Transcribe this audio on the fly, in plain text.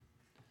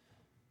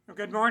Well,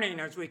 good morning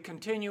as we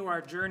continue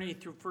our journey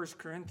through 1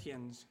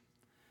 Corinthians.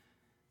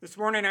 This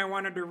morning I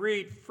wanted to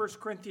read 1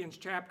 Corinthians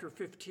chapter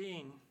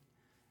 15,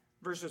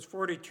 verses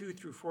 42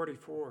 through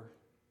 44.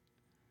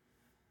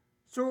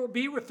 So it will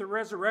be with the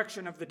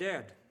resurrection of the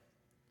dead.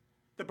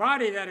 The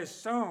body that is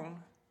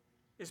sown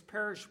is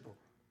perishable,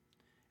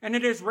 and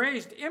it is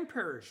raised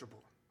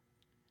imperishable.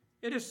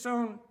 It is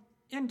sown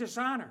in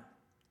dishonor.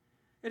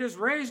 It is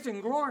raised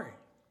in glory.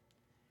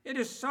 It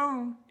is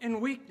sown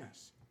in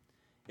weakness.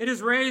 It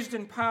is raised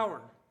in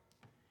power.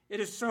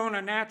 It is sown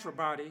a natural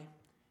body.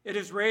 It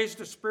is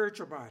raised a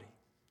spiritual body.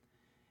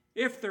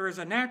 If there is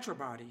a natural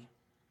body,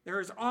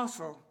 there is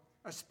also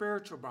a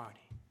spiritual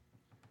body.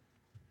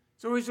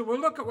 So as we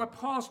look at what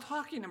Paul's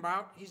talking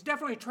about, he's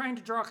definitely trying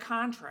to draw a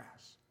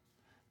contrast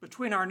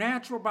between our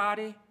natural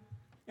body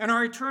and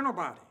our eternal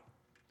body.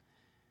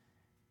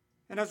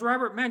 And as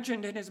Robert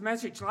mentioned in his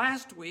message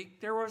last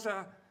week, there was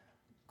a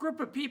group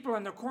of people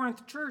in the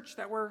Corinth church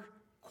that were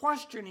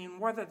questioning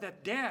whether the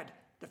dead,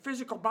 the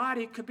physical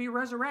body, could be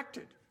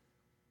resurrected.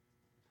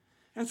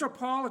 And so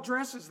Paul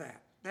addresses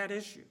that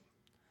issue.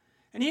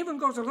 And he even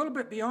goes a little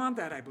bit beyond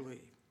that, I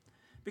believe,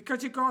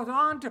 because he goes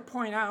on to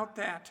point out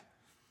that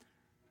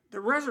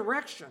the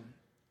resurrection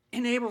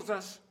enables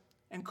us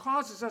and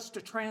causes us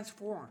to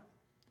transform.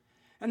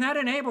 And that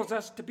enables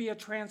us to be a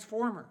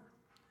transformer.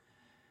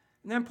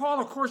 And then Paul,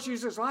 of course,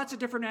 uses lots of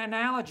different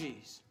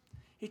analogies.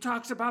 He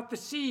talks about the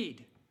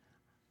seed.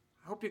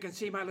 I hope you can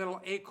see my little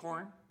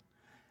acorn.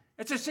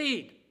 It's a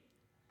seed.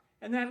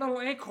 And that little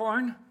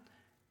acorn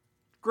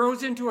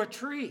grows into a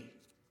tree.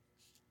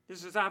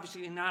 This is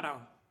obviously not an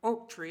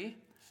oak tree,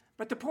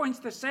 but the point's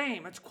the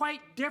same. It's quite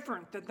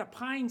different than the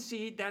pine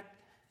seed that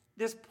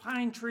this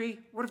pine tree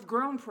would have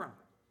grown from.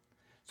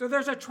 So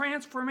there's a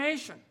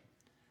transformation.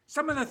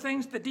 Some of the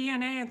things, the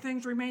DNA and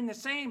things remain the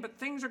same, but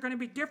things are going to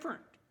be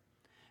different.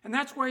 And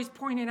that's why he's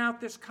pointing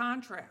out this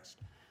contrast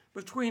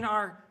between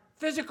our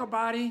physical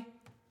body,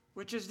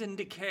 which is in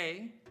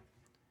decay,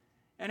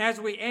 and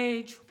as we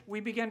age, we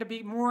begin to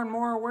be more and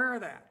more aware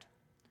of that.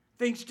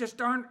 Things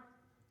just aren't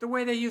the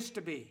way they used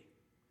to be.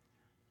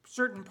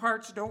 Certain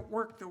parts don't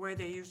work the way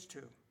they used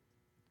to.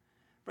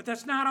 But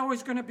that's not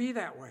always going to be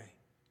that way.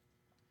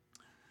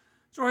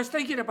 So I was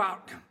thinking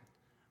about,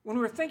 when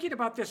we're thinking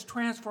about this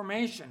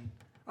transformation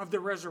of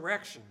the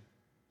resurrection,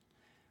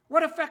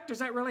 what effect does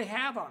that really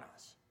have on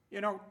us?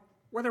 You know,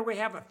 whether we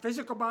have a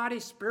physical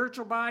body,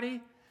 spiritual body,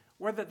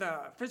 whether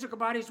the physical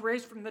body is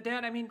raised from the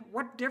dead,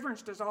 what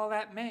difference does all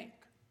that make?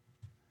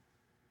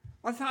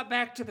 I thought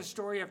back to the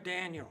story of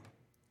Daniel.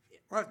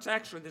 Well, it's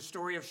actually the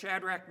story of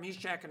Shadrach,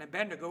 Meshach, and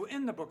Abednego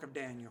in the book of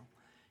Daniel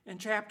in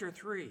chapter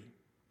 3.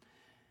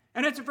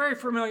 And it's a very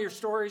familiar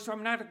story, so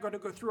I'm not going to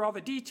go through all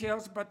the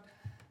details, but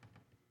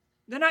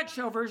the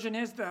nutshell version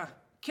is the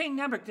King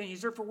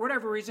Nebuchadnezzar, for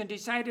whatever reason,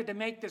 decided to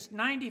make this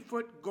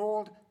 90-foot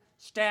gold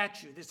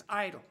statue, this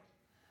idol.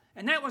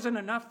 And that wasn't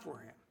enough for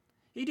him.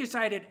 He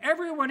decided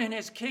everyone in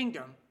his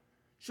kingdom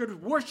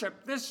should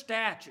worship this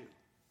statue.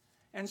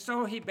 And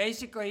so he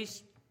basically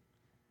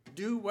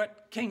do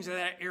what kings of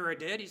that era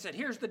did. He said,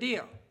 here's the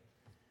deal.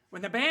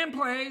 When the band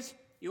plays,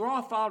 you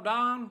all fall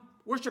down,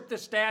 worship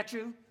this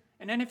statue,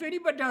 and then if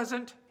anybody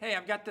doesn't, hey,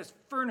 I've got this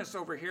furnace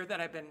over here that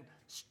I've been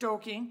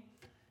stoking,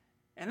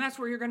 and that's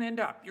where you're going to end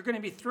up. You're going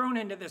to be thrown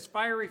into this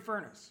fiery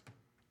furnace.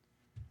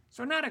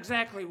 So not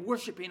exactly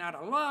worshiping out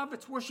of love,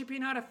 it's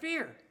worshiping out of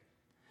fear.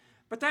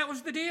 But that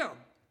was the deal.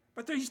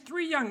 But these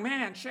three young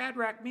men,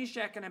 Shadrach,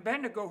 Meshach, and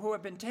Abednego, who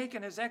had been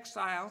taken as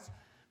exiles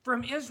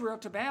from Israel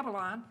to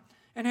Babylon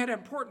and had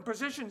important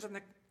positions, and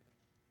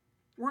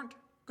weren't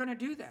going to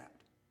do that.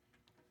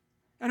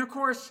 And of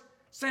course,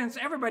 since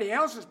everybody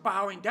else is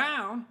bowing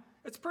down,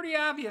 it's pretty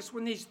obvious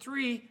when these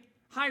three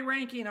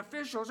high-ranking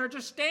officials are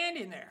just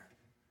standing there.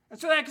 And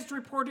so that gets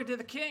reported to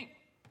the king.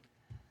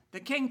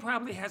 The king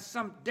probably has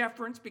some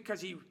deference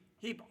because he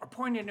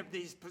appointed him to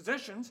these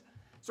positions.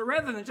 So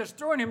rather than just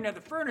throwing him into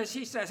the furnace,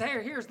 he says,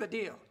 hey, here's the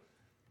deal.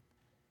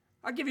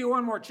 I'll give you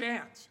one more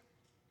chance.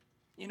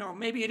 You know,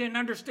 maybe you didn't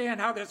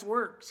understand how this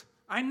works.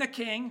 I'm the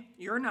king,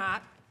 you're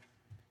not.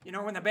 You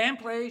know, when the band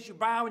plays, you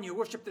bow and you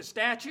worship the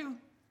statue,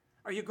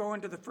 or you go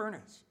into the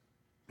furnace.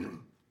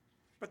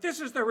 But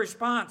this is the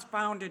response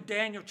found in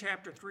Daniel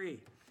chapter 3,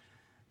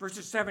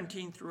 verses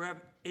 17 through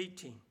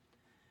 18.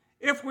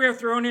 If we are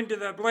thrown into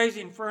the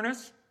blazing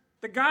furnace,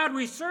 the God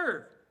we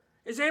serve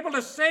is able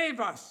to save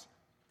us,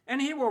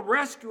 and he will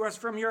rescue us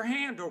from your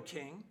hand, O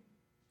king.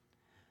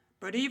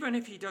 But even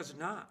if he does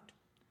not,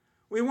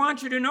 we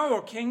want you to know,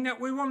 O king, that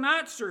we will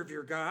not serve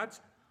your gods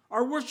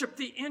or worship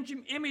the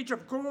image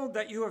of gold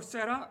that you have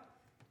set up.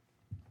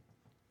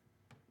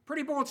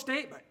 Pretty bold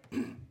statement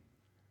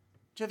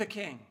to the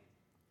king.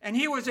 And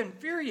he was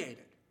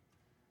infuriated.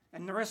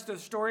 And the rest of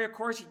the story, of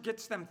course, he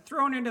gets them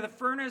thrown into the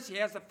furnace. He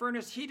has the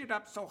furnace heated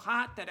up so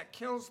hot that it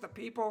kills the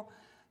people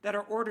that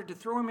are ordered to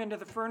throw him into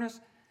the furnace.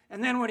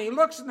 And then when he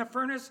looks in the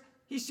furnace,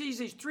 he sees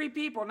these three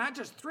people, not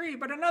just three,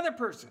 but another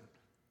person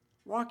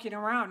walking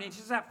around. And he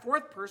says that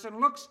fourth person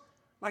looks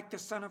like the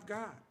Son of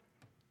God.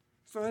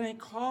 So then he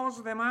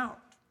calls them out.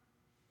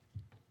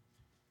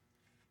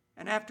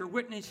 And after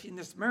witnessing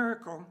this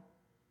miracle,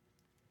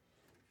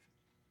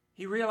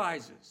 he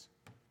realizes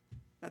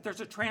that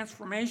there's a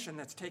transformation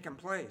that's taken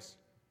place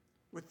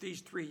with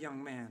these three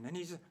young men,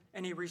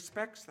 and he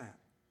respects that.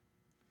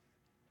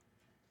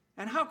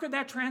 And how could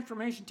that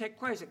transformation take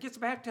place? It gets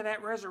back to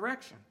that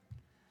resurrection.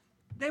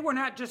 They were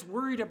not just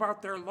worried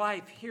about their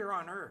life here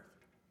on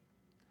earth.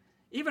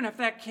 Even if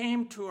that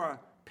came to a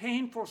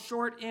painful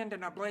short end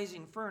in a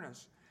blazing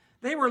furnace,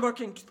 they were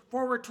looking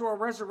forward to a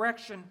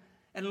resurrection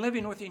and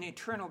living with an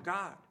eternal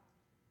God.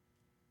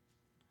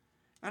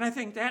 And I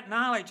think that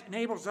knowledge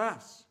enables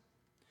us.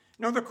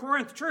 You know, the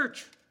Corinth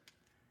church,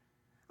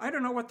 I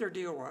don't know what their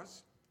deal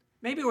was.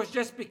 Maybe it was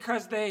just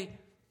because they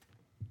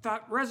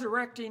thought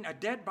resurrecting a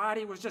dead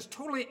body was just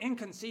totally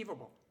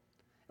inconceivable.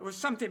 It was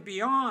something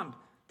beyond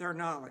their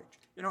knowledge.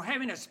 You know,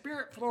 having a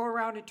spirit flow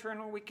around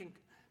eternal, we can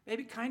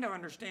maybe kind of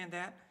understand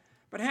that.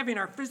 But having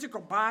our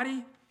physical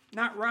body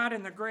not rot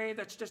in the grave,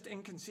 that's just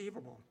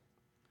inconceivable.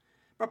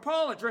 But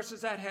Paul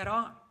addresses that head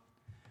on.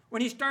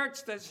 When he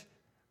starts this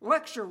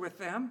lecture with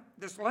them,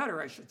 this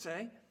letter, I should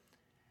say,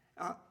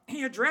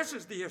 he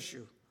addresses the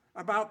issue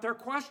about their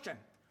question.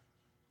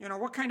 You know,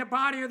 what kind of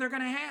body are they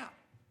going to have?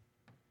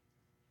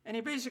 And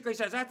he basically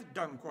says, that's a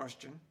dumb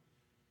question.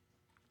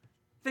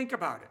 Think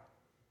about it.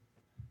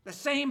 The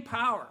same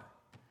power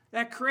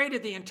that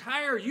created the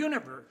entire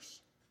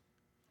universe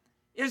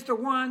is the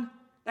one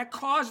that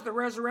caused the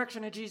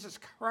resurrection of Jesus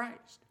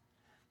Christ.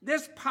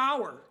 This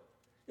power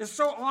is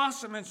so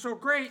awesome and so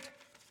great.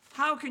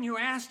 How can you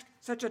ask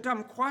such a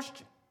dumb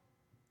question?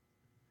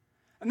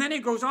 And then he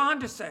goes on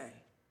to say,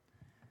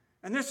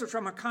 and this is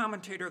from a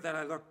commentator that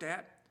I looked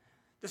at,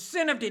 the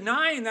sin of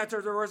denying that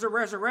there was a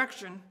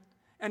resurrection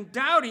and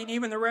doubting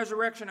even the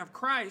resurrection of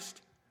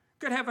Christ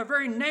could have a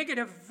very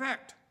negative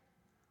effect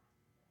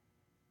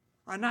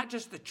on not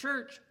just the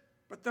church,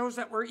 but those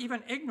that were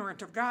even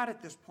ignorant of God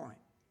at this point.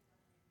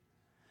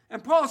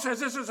 And Paul says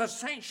this is a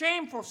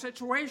shameful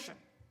situation.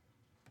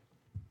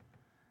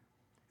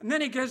 And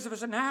then he gives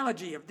this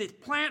analogy of these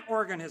plant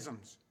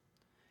organisms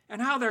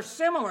and how they're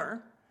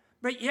similar,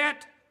 but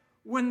yet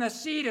when the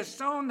seed is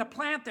sown, the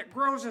plant that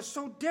grows is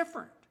so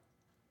different.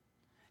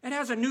 It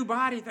has a new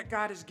body that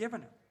God has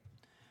given it.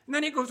 And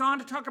then he goes on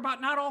to talk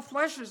about not all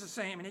flesh is the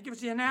same. And he gives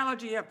the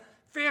analogy of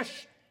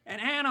fish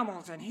and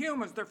animals and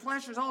humans. Their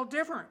flesh is all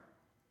different.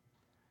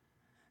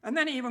 And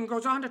then he even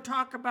goes on to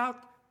talk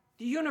about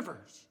the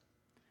universe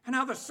and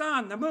how the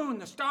sun, the moon,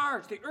 the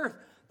stars, the earth,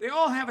 they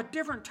all have a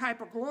different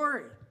type of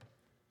glory.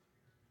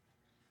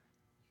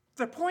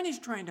 The point he's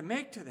trying to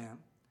make to them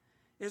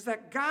is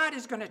that God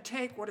is going to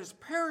take what is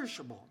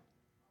perishable,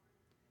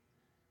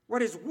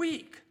 what is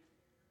weak,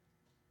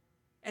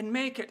 and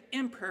make it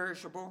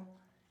imperishable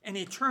and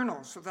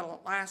eternal so that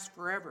it'll last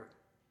forever.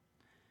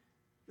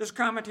 This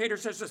commentator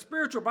says the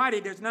spiritual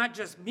body does not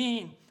just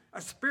mean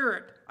a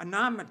spirit, a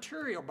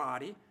non-material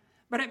body,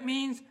 but it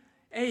means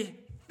a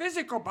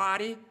physical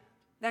body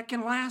that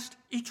can last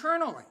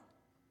eternally.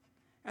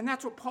 And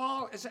that's what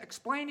Paul is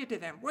explaining to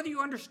them. Whether you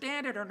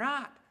understand it or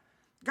not,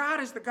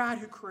 God is the God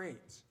who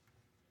creates.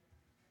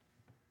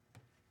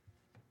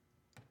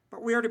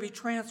 But we are to be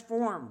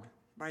transformed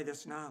by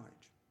this knowledge.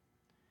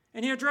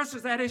 And he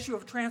addresses that issue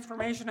of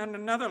transformation in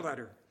another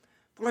letter.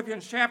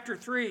 Philippians chapter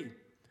 3,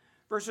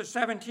 verses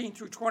 17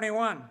 through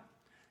 21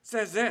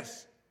 says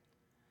this,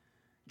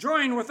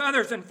 "Join with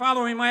others in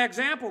following my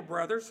example,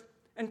 brothers,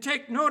 and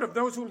take note of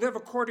those who live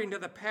according to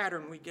the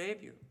pattern we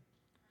gave you.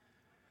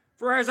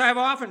 For as I have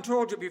often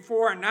told you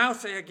before and now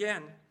say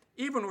again,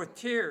 even with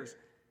tears,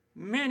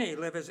 many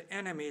live as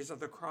enemies of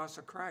the cross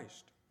of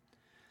Christ.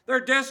 Their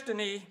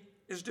destiny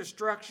is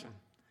destruction.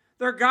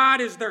 Their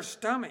God is their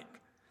stomach.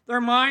 Their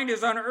mind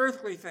is on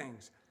earthly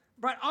things.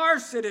 But our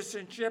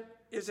citizenship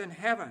is in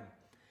heaven,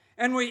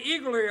 and we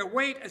eagerly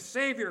await a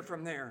Savior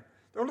from there,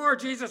 the Lord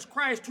Jesus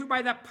Christ, who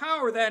by the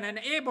power that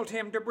enabled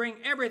him to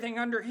bring everything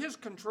under his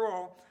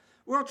control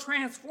will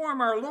transform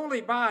our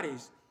lowly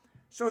bodies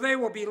so they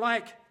will be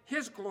like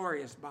his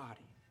glorious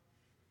body."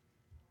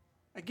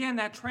 Again,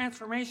 that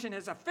transformation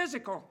is a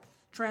physical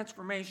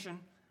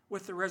transformation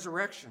with the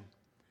resurrection.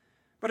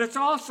 But it's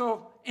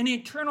also an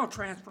eternal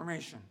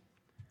transformation.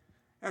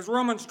 As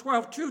Romans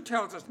 12:2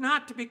 tells us,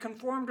 not to be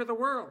conformed to the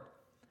world,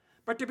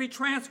 but to be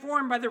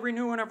transformed by the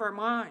renewing of our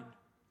mind.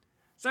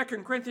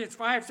 2 Corinthians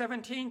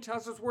 5:17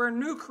 tells us we're a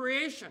new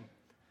creation.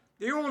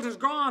 The old is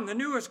gone, the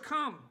new has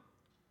come.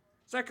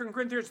 2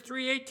 Corinthians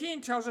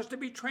 3:18 tells us to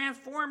be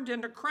transformed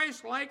into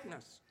Christ's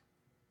likeness.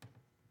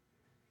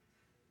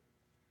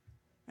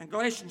 And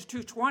Galatians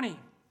 2:20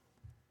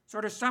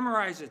 sort of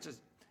summarizes it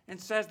and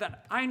says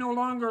that I no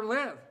longer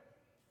live,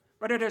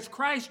 but it is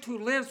Christ who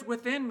lives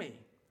within me.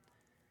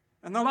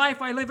 And the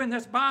life I live in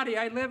this body,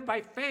 I live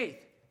by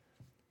faith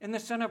in the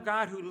Son of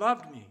God who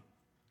loved me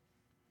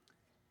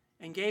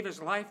and gave his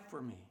life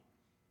for me.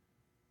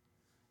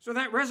 So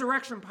that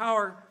resurrection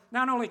power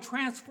not only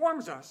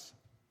transforms us,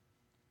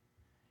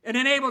 it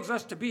enables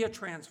us to be a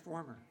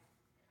transformer.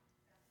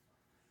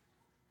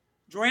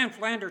 Joanne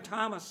Flander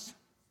Thomas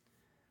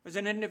was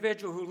an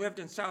individual who lived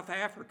in South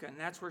Africa, and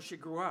that's where she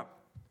grew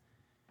up.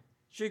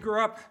 She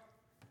grew up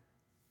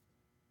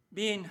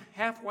being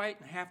half white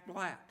and half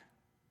black.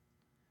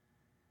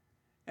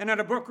 And in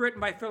a book written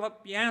by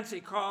Philip Yancey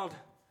called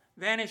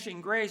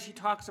Vanishing Grace, he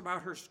talks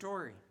about her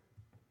story.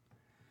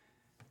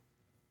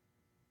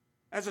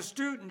 As a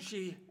student,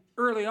 she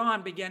early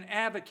on began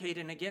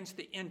advocating against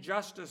the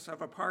injustice of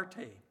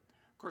apartheid.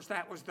 Of course,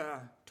 that was the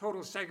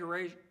total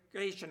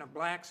segregation of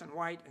blacks and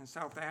white in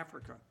South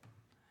Africa.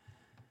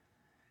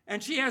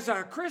 And she, as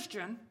a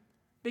Christian,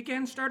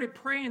 started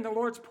praying the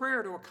Lord's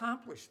Prayer to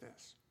accomplish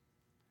this.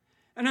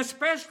 And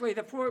especially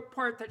the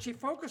part that she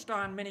focused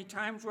on many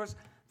times was,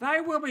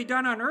 "Thy will be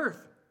done on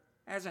earth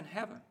as in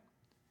heaven."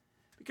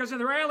 Because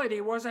the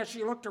reality was, as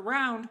she looked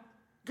around,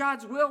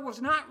 God's will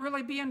was not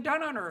really being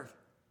done on earth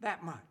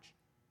that much.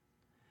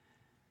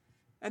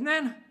 And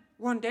then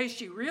one day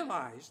she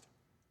realized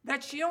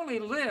that she only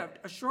lived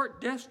a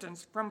short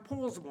distance from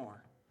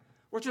Pollsmoor,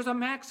 which is a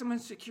maximum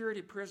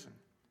security prison.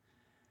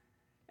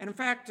 And in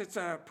fact, it's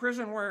a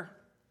prison where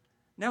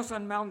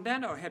Nelson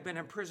Mandela had been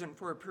in prison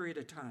for a period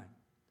of time.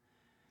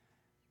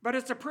 But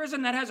it's a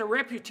prison that has a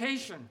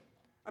reputation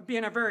of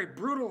being a very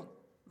brutal,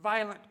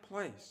 violent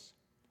place.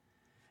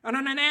 And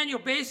on an annual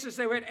basis,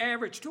 they would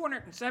average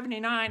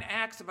 279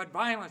 acts of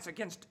violence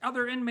against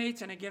other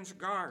inmates and against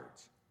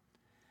guards.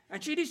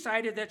 And she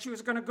decided that she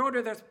was going to go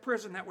to this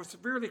prison that was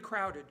severely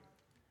crowded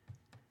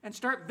and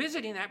start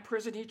visiting that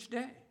prison each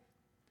day.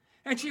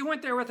 And she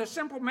went there with a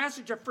simple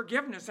message of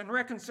forgiveness and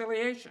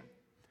reconciliation.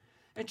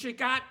 And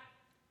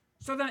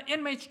so the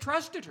inmates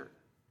trusted her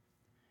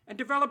and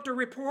developed a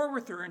rapport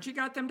with her. And she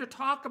got them to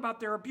talk about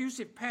their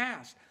abusive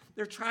past,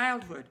 their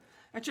childhood.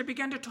 And she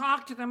began to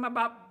talk to them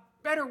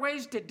about better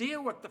ways to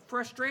deal with the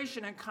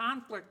frustration and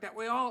conflict that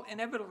we all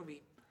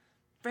inevitably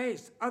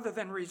face other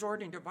than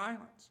resorting to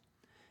violence.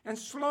 And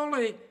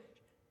slowly,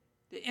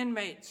 the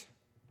inmates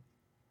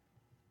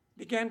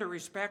began to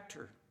respect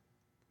her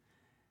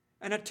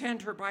and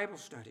attend her Bible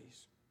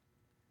studies.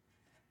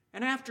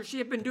 And after she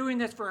had been doing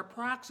this for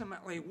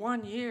approximately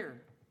 1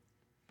 year,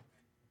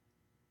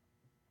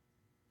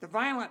 the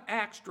violent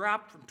acts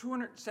dropped from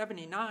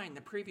 279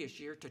 the previous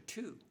year to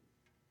 2.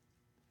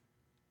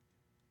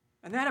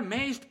 And that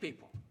amazed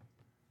people.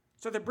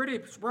 So the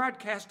British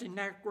Broadcasting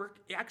Network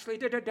actually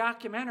did a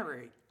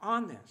documentary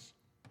on this.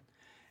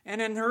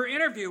 And in her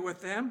interview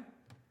with them,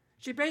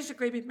 she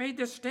basically made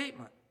this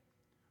statement,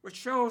 which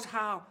shows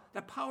how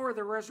the power of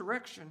the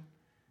resurrection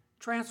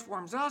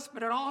transforms us,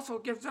 but it also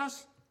gives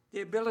us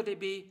the ability to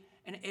be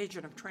an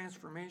agent of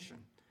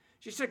transformation.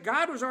 She said,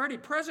 "God was already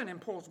present in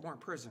Pollsmoor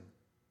prison.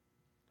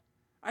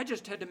 I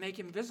just had to make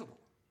him visible."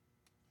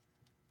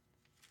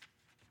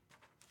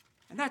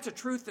 And that's a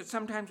truth that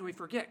sometimes we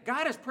forget.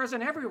 God is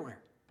present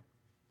everywhere.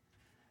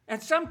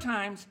 And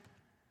sometimes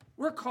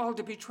we're called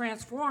to be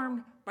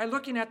transformed by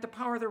looking at the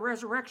power of the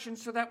resurrection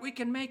so that we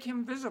can make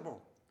him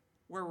visible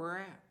where we're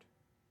at.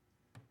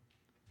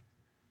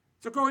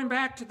 So going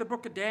back to the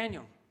book of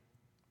Daniel,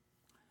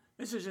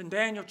 this is in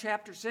Daniel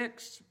chapter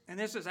 6, and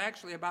this is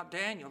actually about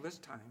Daniel this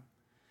time.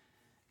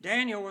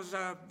 Daniel was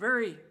a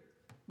very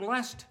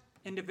blessed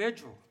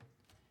individual.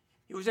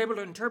 He was able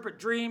to interpret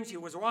dreams, he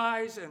was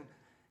wise, and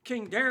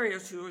King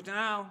Darius, who is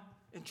now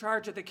in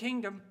charge of the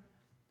kingdom,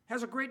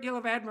 has a great deal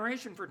of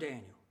admiration for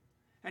Daniel.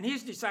 And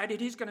he's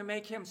decided he's going to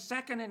make him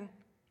second in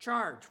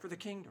charge for the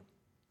kingdom.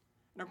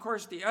 And of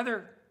course, the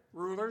other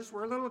rulers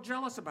were a little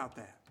jealous about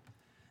that.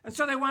 And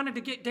so they wanted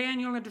to get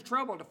Daniel into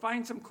trouble, to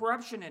find some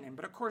corruption in him.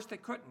 But of course they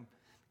couldn't,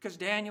 because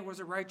Daniel was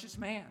a righteous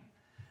man.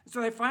 And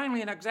so they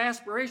finally, in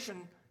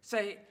exasperation,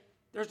 say,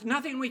 "There's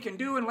nothing we can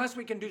do unless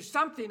we can do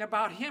something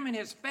about him and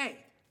his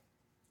faith."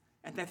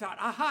 And they thought,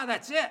 aha,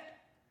 that's it.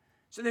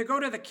 So they go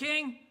to the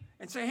king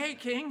and say, "Hey,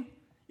 king,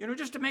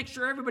 just to make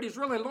sure everybody's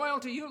really loyal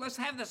to you, let's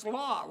have this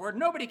law where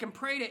nobody can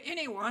pray to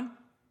anyone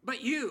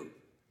but you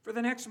for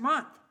the next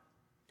month."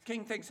 The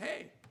king thinks,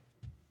 "Hey,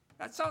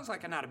 that sounds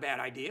like not a bad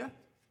idea.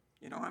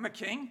 I'm a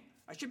king.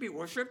 I should be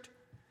worshipped."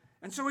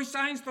 And so he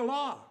signs the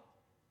law.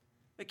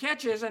 The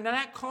catch is, in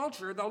that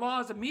culture, the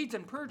laws of Medes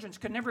and Persians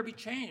could never be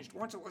changed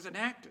once it was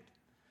enacted.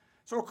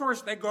 So, of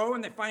course, they go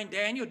and they find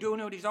Daniel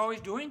doing what he's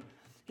always doing.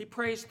 He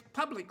prays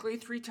publicly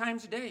 3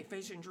 times a day,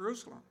 facing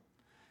Jerusalem.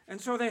 And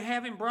so they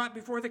have him brought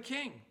before the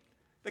king.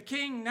 The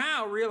king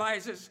now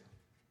realizes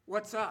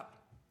what's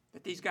up,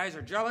 that these guys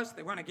are jealous.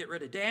 They want to get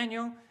rid of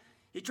Daniel.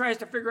 He tries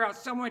to figure out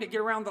some way to get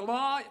around the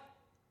law,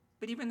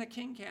 but even the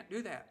king can't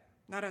do that,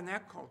 not in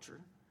that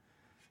culture.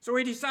 So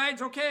he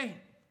decides,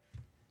 okay,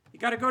 you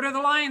got to go to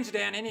the lion's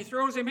den, and he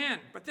throws him in.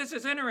 But this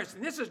is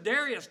interesting. This is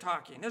Darius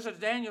talking. This is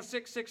Daniel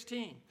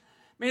 6:16.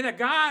 "May the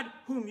God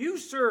whom you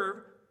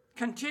serve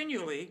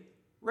continually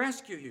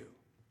rescue you."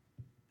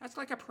 That's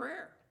like a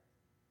prayer.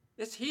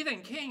 This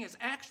heathen king is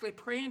actually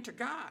praying to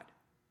God.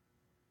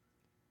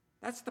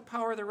 That's the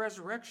power of the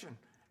resurrection,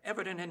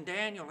 evident in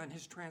Daniel and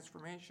his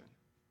transformation.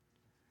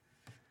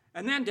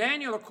 And then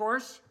Daniel, of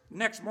course,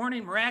 next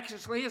morning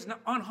miraculously is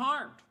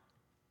unharmed.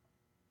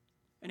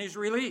 And he's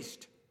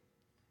released.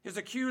 His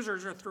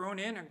accusers are thrown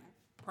in and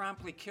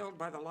promptly killed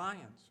by the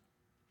lions.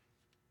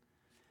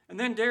 And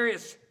then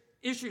Darius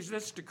issues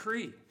this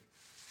decree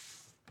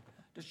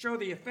to show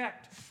the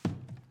effect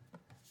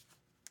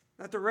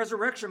that the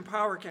resurrection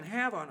power can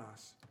have on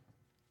us.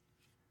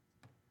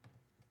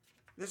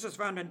 This is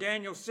found in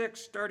Daniel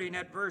 6, starting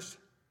at verse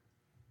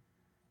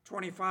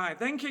 25.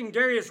 Then King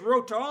Darius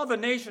wrote to all the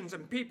nations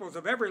and peoples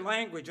of every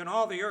language in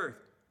all the earth,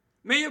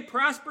 "May you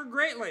prosper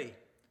greatly.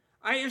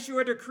 I issue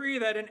a decree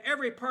that in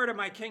every part of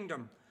my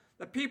kingdom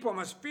the people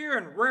must fear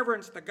and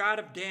reverence the God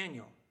of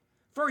Daniel.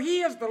 For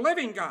he is the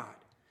living God,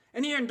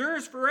 and he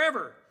endures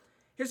forever.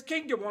 His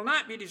kingdom will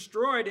not be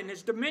destroyed, and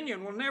his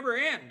dominion will never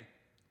end.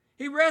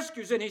 He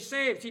rescues and he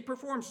saves. He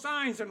performs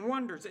signs and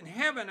wonders in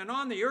heaven and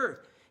on the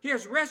earth. He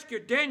has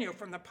rescued Daniel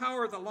from the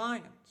power of the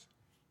lions."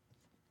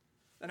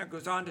 Then it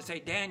goes on to say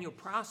Daniel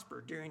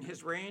prospered during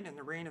his reign and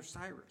the reign of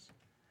Cyrus.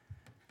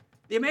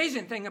 The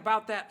amazing thing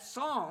about that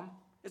psalm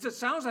is it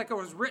sounds like it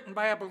was written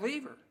by a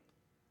believer,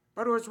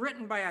 but it was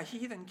written by a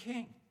heathen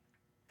king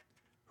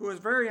who was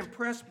very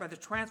impressed by the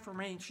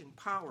transformation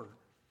power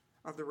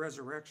of the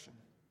resurrection.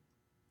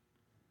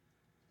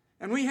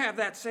 And we have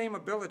that same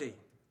ability,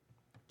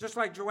 just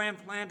like Joanne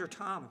Philander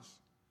Thomas.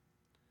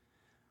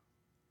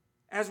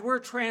 As we're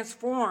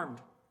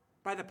transformed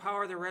by the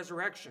power of the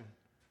resurrection,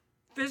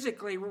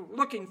 physically, we're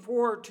looking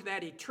forward to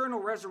that eternal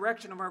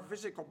resurrection of our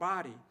physical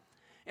body,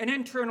 and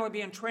internally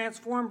being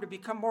transformed to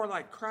become more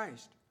like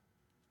Christ.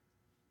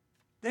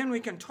 Then we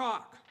can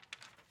talk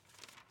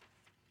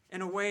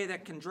in a way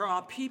that can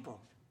draw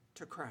people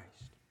to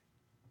Christ.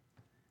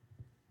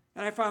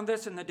 And I found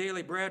this in the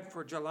Daily Bread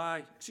for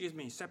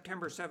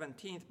September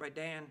 17th by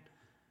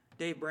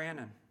Dave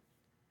Brannon,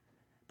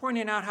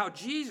 pointing out how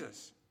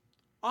Jesus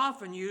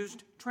often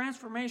used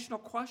transformational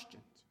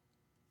questions.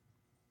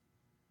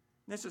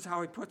 This is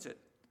how he puts it.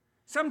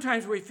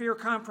 Sometimes we fear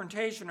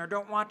confrontation or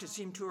don't want to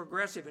seem too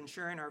aggressive in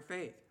sharing our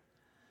faith.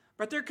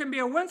 But there can be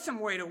a winsome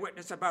way to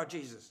witness about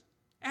Jesus.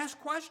 Ask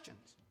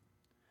questions.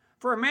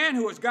 For a man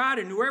who was God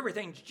and knew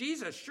everything,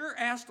 Jesus sure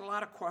asked a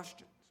lot of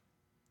questions.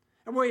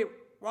 And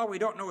while we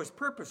don't know his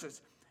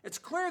purposes, it's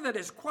clear that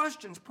his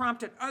questions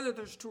prompted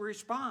others to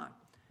respond.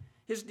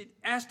 He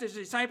asked his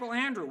disciple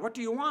Andrew, "What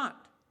do you want?"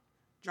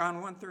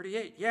 John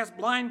 1:38. He asked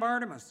blind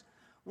Bartimaeus,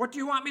 "What do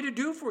you want me to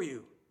do for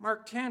you?"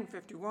 Mark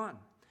 10:51.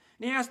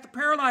 And he asked the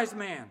paralyzed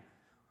man,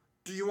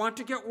 "Do you want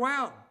to get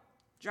well?"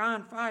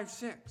 John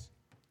 5:6.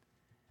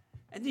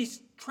 And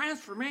these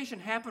transformation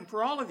happened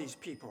for all of these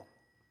people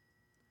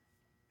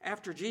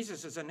after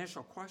Jesus'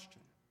 initial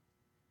question.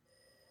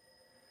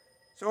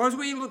 So as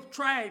we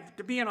try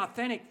to be an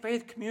authentic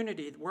faith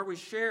community where we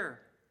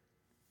share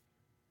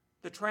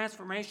the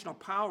transformational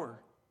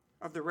power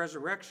of the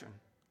resurrection,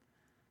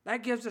 that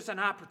gives us an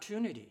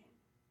opportunity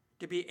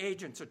to be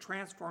agents of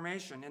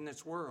transformation in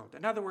this world.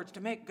 In other words,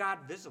 to make God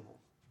visible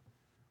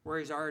where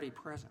he's already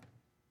present.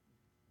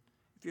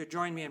 If you would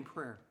join me in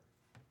prayer.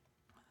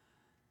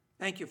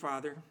 Thank you,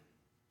 Father,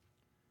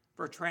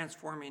 for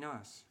transforming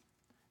us.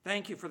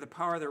 Thank you for the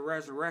power of the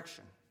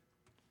resurrection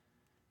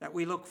that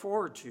we look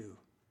forward to,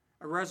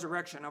 a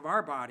resurrection of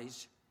our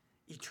bodies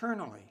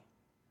eternally,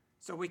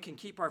 so we can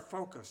keep our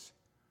focus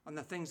on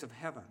the things of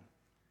heaven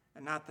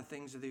and not the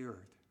things of the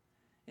earth.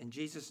 In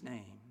Jesus'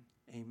 name,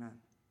 amen.